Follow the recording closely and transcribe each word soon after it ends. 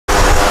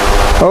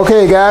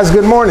Okay guys,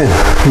 good morning.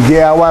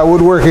 DIY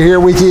Woodworker here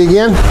with you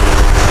again.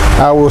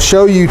 I will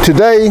show you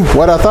today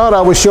what I thought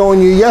I was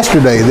showing you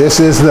yesterday. This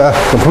is the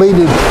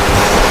completed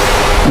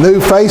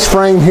new face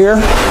frame here.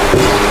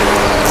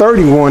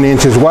 31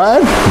 inches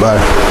wide by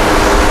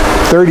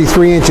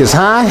 33 inches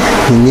high.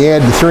 And you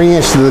add the 3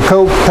 inches to the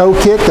toe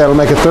kick, that'll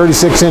make a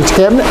 36-inch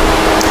cabinet.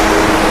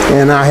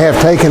 And I have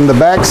taken the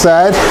back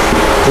side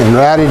and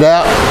routed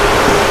out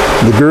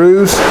the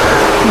grooves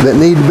that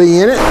need to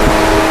be in it.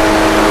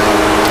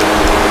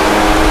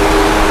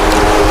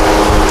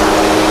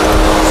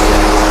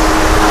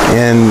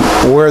 And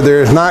where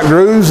there's not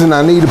grooves and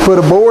I need to put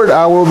a board,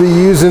 I will be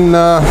using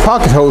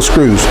pocket hole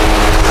screws.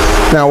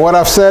 Now what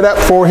I've set up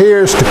for here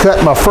is to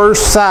cut my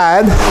first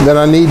side that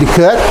I need to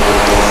cut.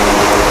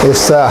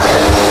 It's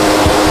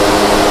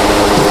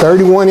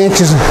 31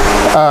 inches,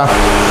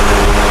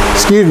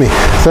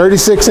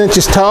 36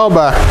 inches tall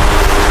by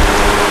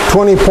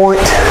 20.5.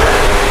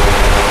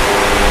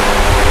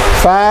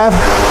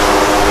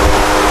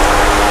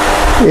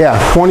 Yeah,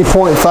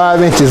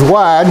 20.5 inches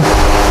wide.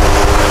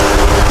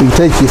 You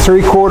take your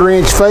 3/4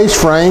 inch face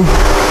frame,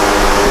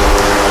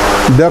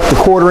 deduct the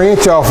 1/4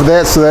 inch off of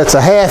that, so that's a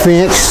 1/2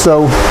 inch.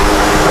 So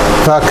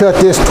if I cut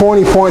this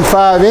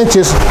 20.5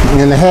 inches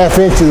and the 1/2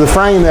 inch of the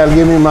frame, that'll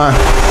give me my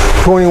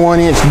 21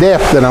 inch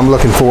depth that I'm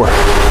looking for.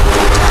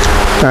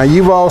 Now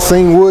you've all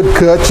seen wood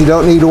cuts, you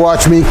don't need to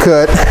watch me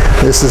cut.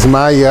 This is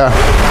my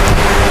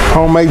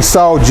homemade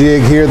saw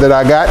jig here that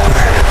I got.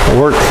 It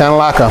works kind of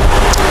like a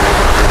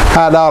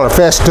high-dollar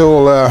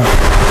Festool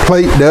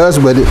plate does,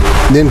 but it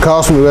didn't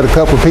cost me but a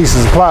couple of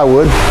pieces of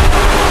plywood.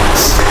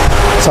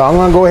 So I'm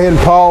going to go ahead and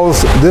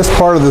pause this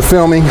part of the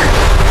filming,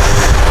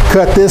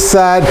 cut this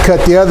side,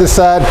 cut the other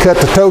side, cut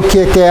the toe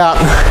kick out,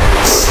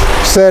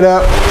 set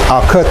up.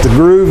 I'll cut the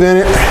groove in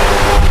it,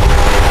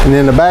 and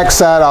then the back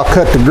side I'll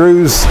cut the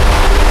grooves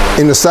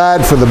in the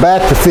side for the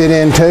back to fit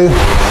into.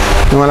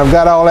 And when I've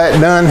got all that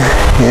done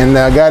and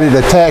got it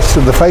attached to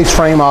the face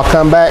frame, I'll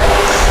come back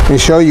and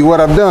show you what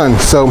I've done.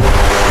 So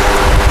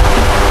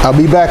I'll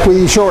be back with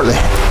you shortly.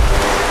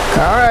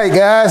 All right,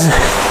 guys.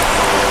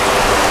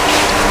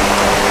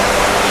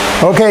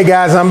 Okay,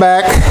 guys, I'm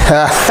back.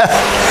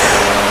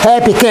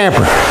 Happy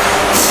camper.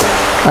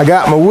 I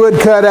got my wood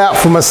cut out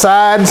for my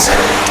sides.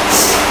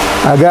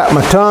 I got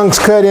my tongues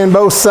cut in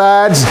both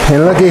sides.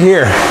 And look at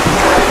here.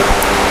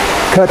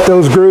 Cut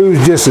those grooves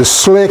just as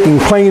slick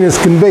and clean as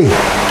can be.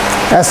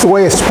 That's the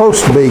way it's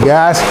supposed to be,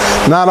 guys.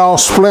 Not all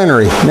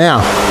splintery.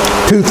 Now,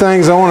 two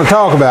things I want to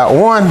talk about.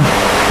 One,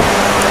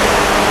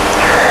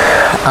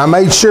 I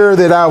made sure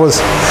that I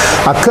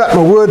cut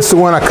my wood so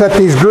when I cut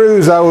these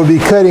grooves I would be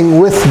cutting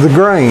with the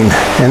grain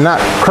and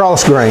not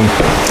cross grain.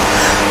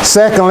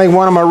 Secondly,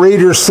 one of my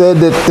readers said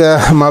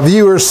that, my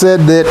viewers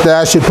said that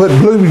I should put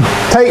blue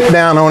tape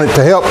down on it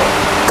to help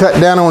cut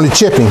down on the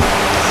chipping.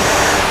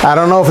 I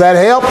don't know if that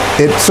helped.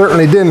 It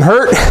certainly didn't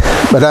hurt,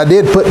 but I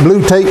did put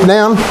blue tape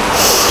down.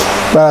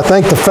 But I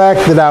think the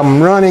fact that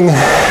I'm running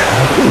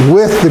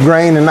with the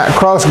grain and not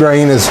cross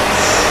grain is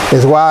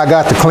why I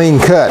got the clean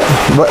cut.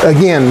 But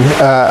again,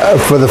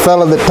 for the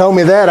fellow that told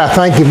me that, I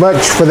thank you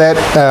much for that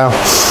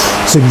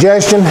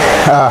suggestion.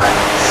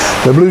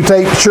 The blue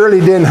tape surely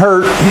didn't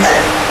hurt,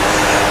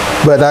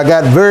 but I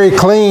got very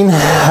clean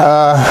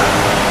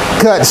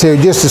cuts here,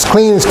 just as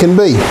clean as can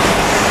be.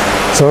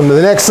 So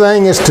the next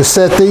thing is to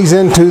set these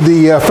into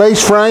the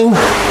face frame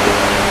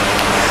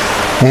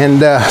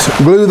and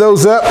glue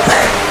those up,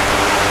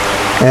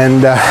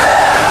 and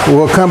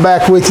we'll come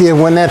back with you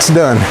when that's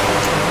done.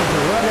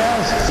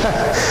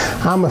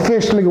 I'm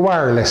officially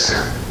wireless.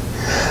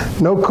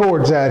 No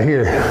cords out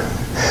here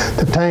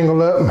to tangle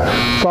up and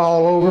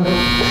fall over.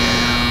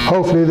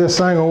 Hopefully this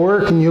thing will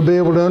work and you'll be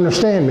able to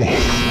understand me.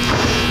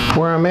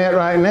 Where I'm at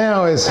right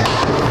now is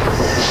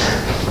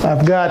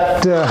I've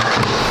got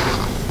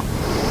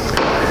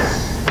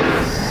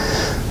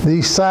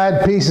these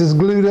side pieces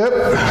glued up.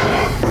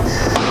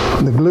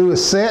 The glue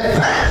is set.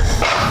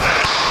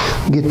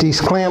 Get these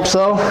clamps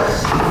off.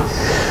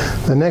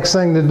 The next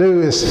thing to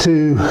do is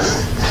to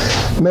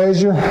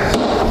measure,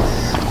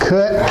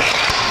 cut,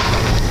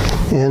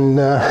 and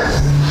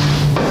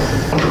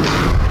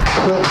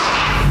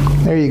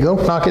there you go,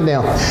 knock it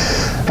down.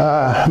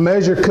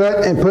 Measure,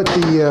 cut, and put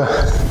the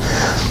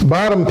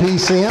bottom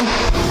piece in.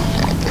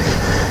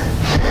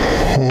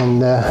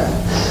 And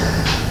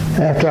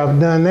after I've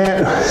done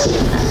that,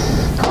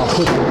 I'll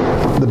put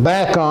the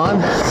back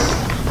on.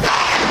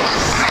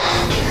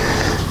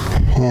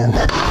 And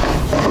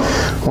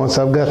once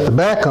I've got the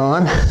back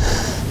on,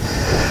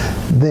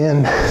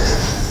 then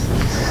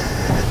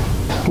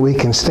we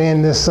can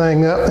stand this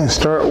thing up and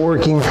start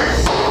working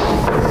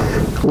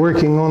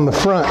on the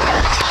front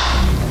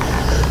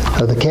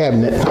of the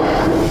cabinet.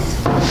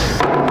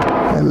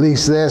 At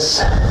least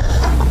that's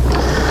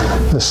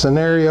the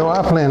scenario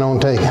I plan on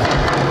taking.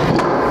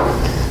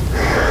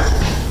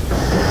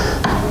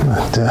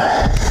 But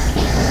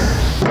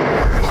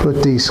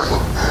put these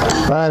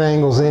right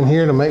angles in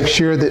here to make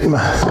sure that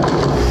my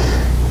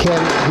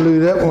cabinet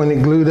glued up. When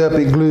it glued up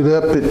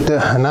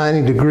at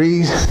 90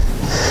 degrees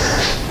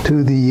to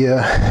to the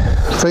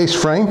face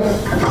frame,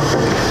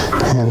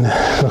 and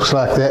looks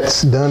like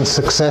that's done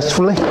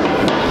successfully.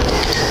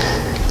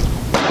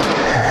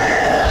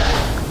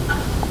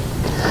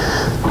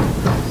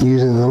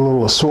 Using the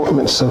little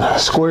assortments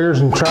of squares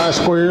and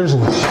tri-squares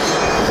and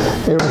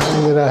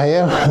everything that I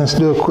have. Let's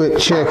do a quick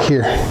check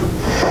here.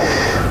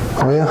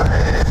 Well,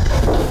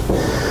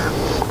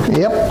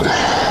 yep.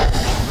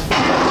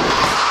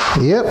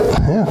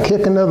 Yeah,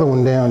 kick another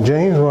one down,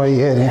 James, while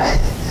you had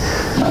it.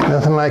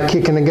 Nothing like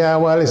kicking a guy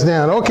while he's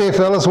down. Okay,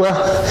 fellas,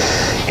 well,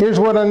 here's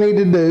what I need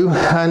to do.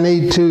 I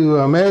need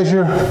to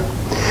measure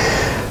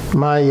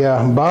my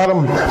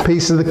bottom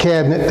piece of the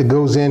cabinet that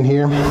goes in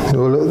here,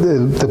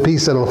 the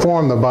piece that will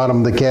form the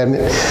bottom of the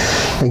cabinet,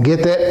 and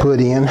get that put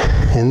in,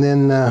 and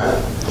then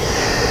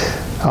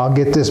I'll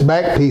get this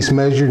back piece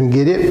measured and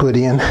get it put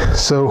in.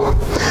 So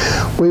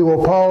we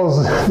will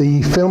pause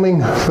the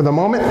filming for the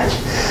moment.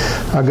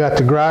 I got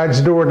the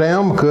garage door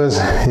down because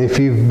if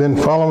you've been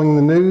following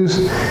the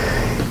news,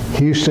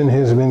 Houston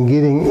has been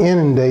getting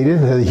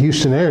inundated, the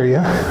Houston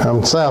area,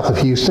 I'm south of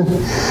Houston,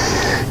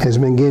 has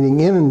been getting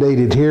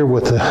inundated here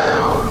with the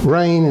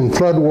rain and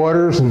flood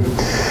waters, and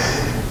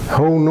the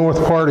whole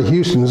north part of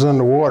Houston is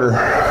underwater.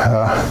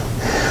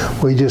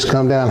 We just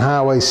come down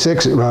Highway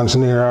 6, it runs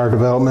near our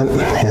development,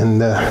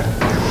 and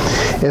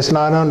it's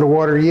not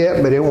underwater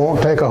yet, but it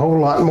won't take a whole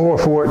lot more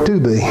for it to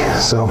be.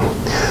 So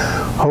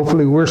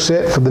hopefully we're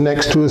set for the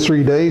next 2 or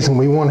 3 days, and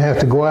we won't have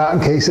to go out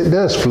in case it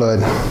does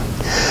flood.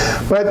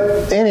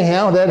 But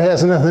anyhow, that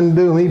has nothing to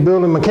do with me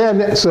building my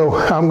cabinet, so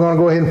I'm going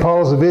to go ahead and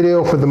pause the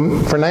video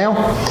for now,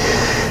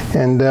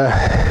 and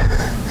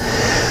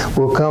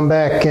we'll come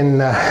back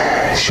and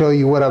show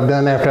you what I've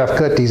done after I've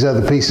cut these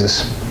other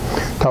pieces.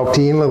 Talk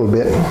to you in a little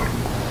bit.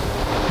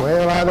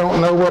 Well, I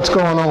don't know what's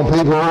going on,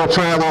 people. I'll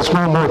try this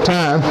one more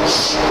time.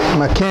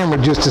 My camera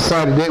just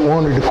decided it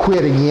wanted to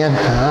quit again.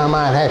 I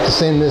might have to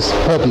send this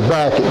puppy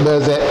back. It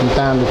does that from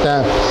time to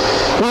time.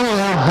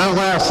 Anyhow, as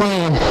I was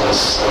saying,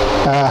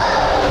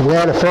 we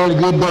had a fairly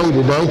good day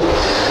today.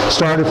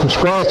 Started from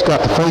scratch,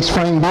 got the face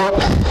frame built.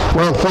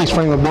 Well, the face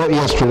frame was built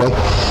yesterday.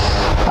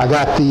 I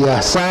got the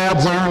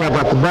sides on, I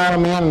got the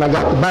bottom in, and I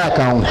got the back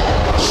on.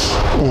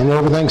 And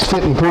everything's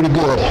fitting pretty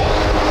good.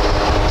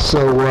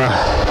 So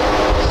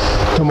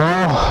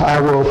tomorrow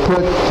I will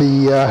put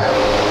the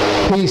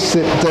piece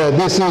that,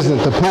 this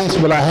isn't the piece,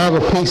 but I have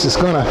a piece that's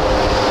going to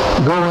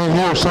go in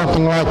here,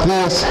 something like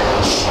this.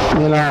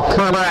 And I'll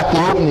cut out the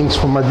openings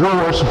for my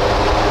drawers.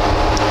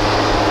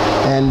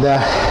 And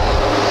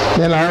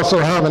then I also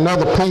have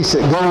another piece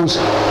that goes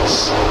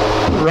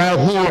right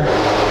here,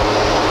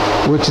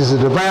 which is a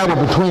divider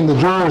between the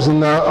drawers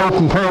and the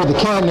open part of the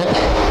cabinet.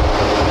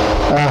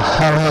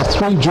 I'll have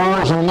 3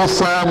 drawers on this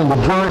side and the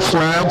drawer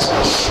slides.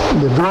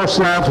 The drawer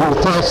slides will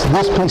attach to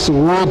this piece of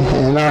wood,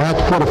 and I'll have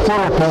to put a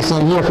filler piece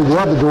in here for the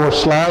other drawer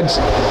slides.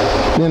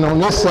 Then on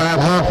this side,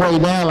 halfway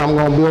down, I'm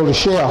going to build a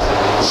shelf.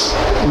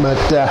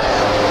 But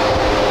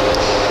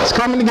it's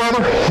coming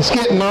together. It's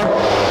getting there.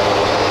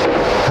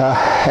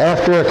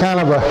 After a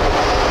kind of a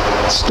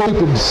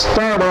stupid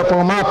startup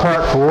on my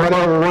part, for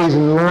whatever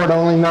reason, the Lord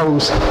only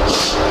knows.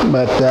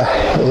 But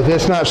if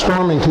it's not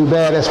storming too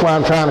bad, that's why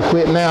I'm trying to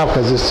quit now,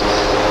 because it's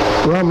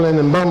rumbling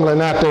and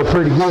bumbling out there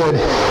pretty good.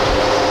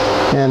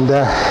 And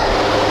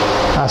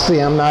I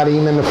see I'm not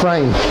even in the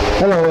frame.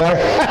 Hello there.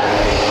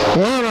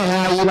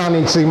 Anyhow, you don't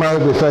need to see my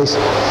ugly face.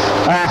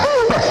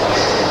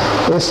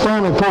 It's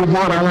storming pretty good.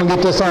 I want to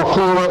get this all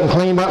cleared up and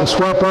cleaned up and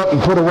swept up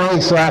and put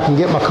away so I can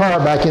get my car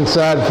back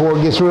inside before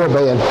it gets real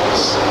bad.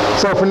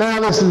 So for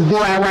now, this is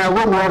DIY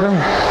Woodworker.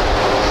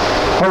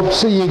 Hope to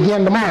see you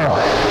again tomorrow.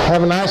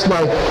 Have a nice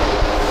day.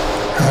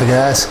 Hi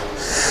guys.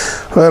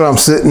 Well, I'm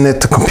sitting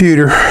at the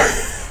computer.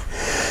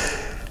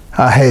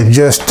 I had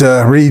just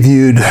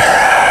reviewed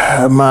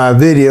my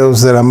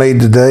videos that I made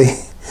today.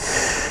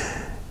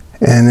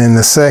 And in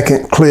the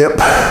second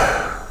clip,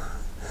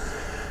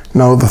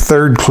 no, the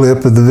third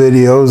clip of the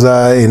videos,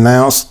 I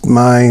announced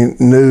my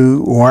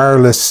new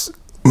wireless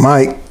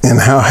mic and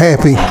how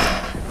happy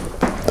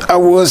I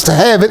was to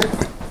have it.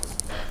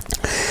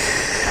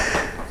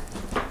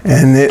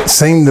 And it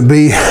seemed to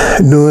be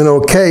doing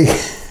okay.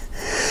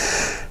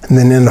 And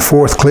then in the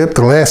fourth clip,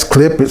 the last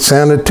clip, it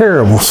sounded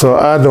terrible. So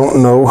I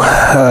don't know.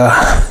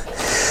 I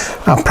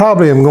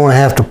probably am going to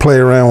have to play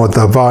around with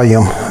the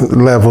volume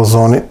levels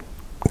on it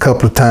a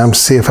couple of times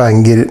to see if I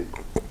can get it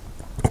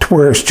to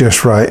where it's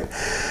just right.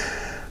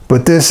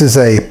 But this is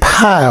a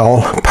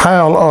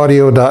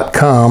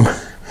pileaudio.com,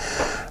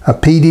 a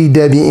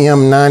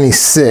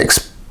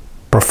PDWM-96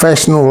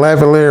 professional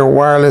lavalier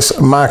wireless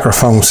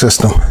microphone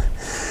system.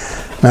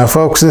 Now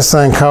folks, this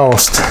thing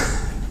cost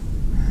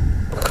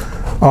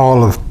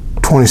all of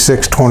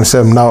 $26,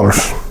 $27.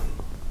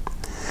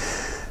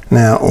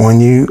 Now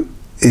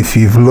if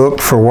you've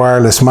looked for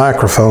wireless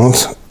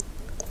microphones,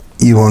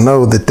 you will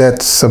know that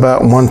that's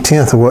about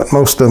 1/10 of what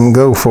most of them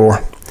go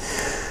for.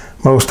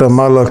 Most of them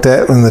I looked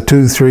at in the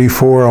 $200, $300,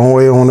 $400, all the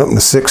way on up in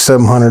the $600,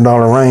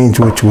 $700 range,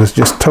 which was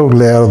just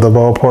totally out of the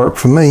ballpark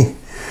for me.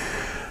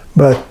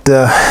 But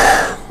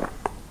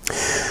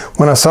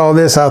When I saw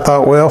this, I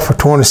thought, well, for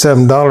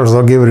 $27,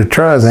 I'll give it a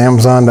try. It's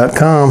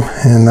Amazon.com,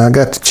 and I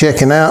got to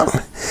checking out,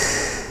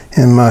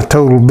 and my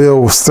total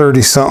bill was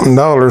 $30-something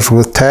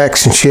with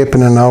tax and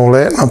shipping and all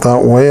that. And I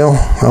thought, well,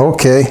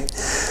 okay.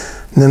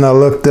 And then I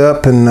looked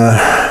up, and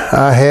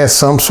I had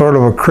some sort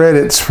of a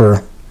credits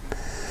for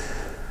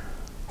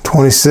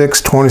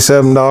 $26,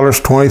 $27,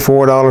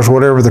 $24,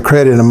 whatever the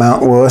credit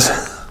amount was.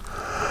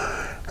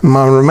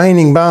 My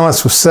remaining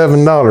balance was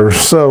 $7,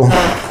 so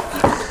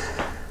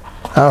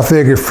I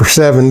figured for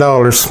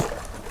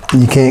 $7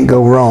 you can't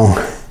go wrong.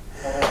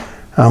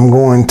 I'm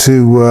going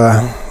to,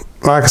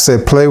 like I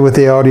said, play with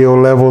the audio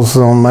levels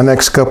on my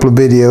next couple of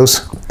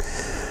videos.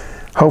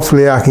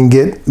 Hopefully I can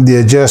get the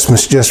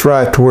adjustments just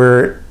right to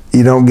where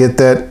you don't get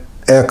that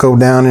echo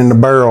down in the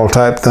barrel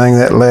type thing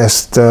that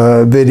last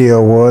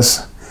video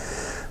was.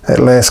 That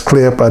last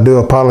clip, I do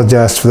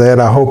apologize for that.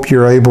 I hope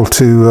you're able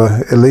to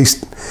at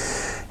least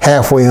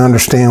halfway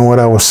understand what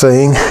I was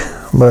saying.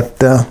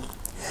 But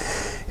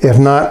if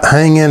not,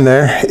 hang in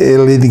there.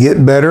 It'll either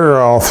get better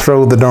or I'll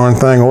throw the darn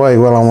thing away.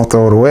 Well, I won't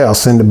throw it away. I'll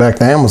send it back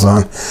to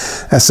Amazon.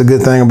 That's the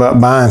good thing about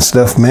buying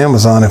stuff from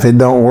Amazon. If it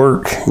don't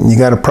work and you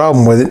got a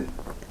problem with it,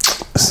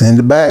 send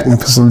it back. And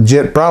if it's a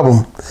legit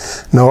problem,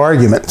 no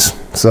arguments.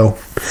 So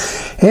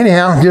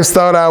anyhow, just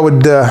thought I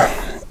would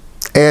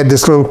add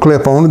this little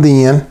clip on to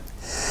the end.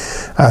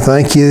 I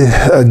thank you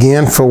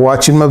again for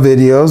watching my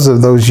videos.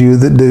 Of those of you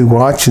that do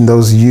watch and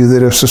those of you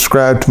that have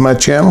subscribed to my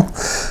channel,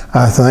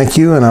 I thank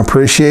you and I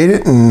appreciate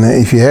it. And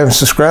if you haven't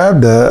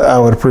subscribed, I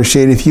would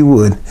appreciate it if you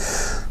would.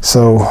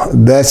 So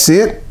that's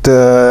it.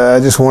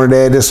 I just wanted to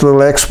add this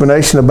little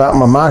explanation about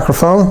my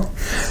microphone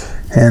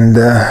and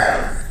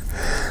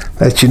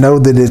let you know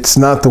that it's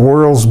not the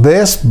world's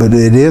best, but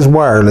it is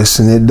wireless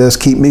and it does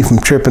keep me from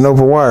tripping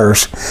over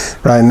wires.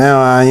 Right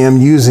now I am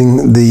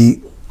using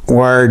the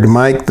wired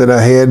mic that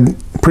I had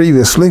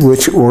previously,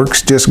 which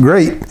works just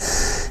great.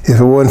 If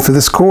it wasn't for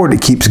this cord,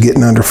 it keeps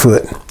getting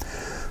underfoot.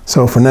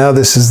 So for now,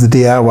 this is the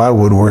DIY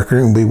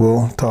Woodworker, and we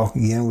will talk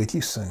again with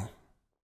you soon.